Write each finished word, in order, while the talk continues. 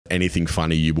anything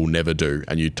funny you will never do,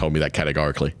 and you told me that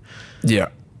categorically. Yeah.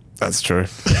 That's true.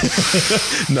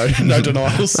 No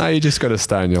denials. No, you just got to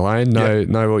stay in your lane.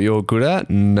 Know what you're good at,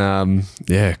 and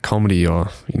comedy or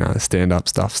stand-up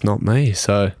stuff's not me.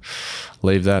 So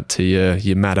leave that to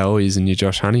your Matt Owies and your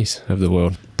Josh Honeys of the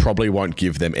world. Probably won't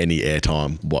give them any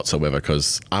airtime whatsoever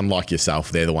because, unlike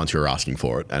yourself, they're the ones who are asking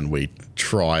for it, and we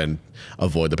try and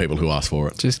avoid the people who ask for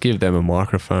it. Just give them a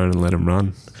microphone and let them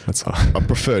run. That's all. I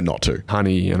prefer not to.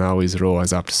 Honey and Owies are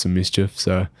always up to some mischief,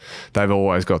 so they've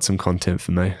always got some content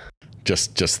for me.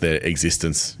 Just their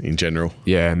existence in general.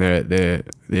 Yeah, and their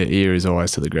ear is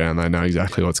always to the ground. They know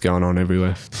exactly what's going on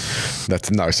everywhere. That's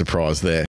no surprise there.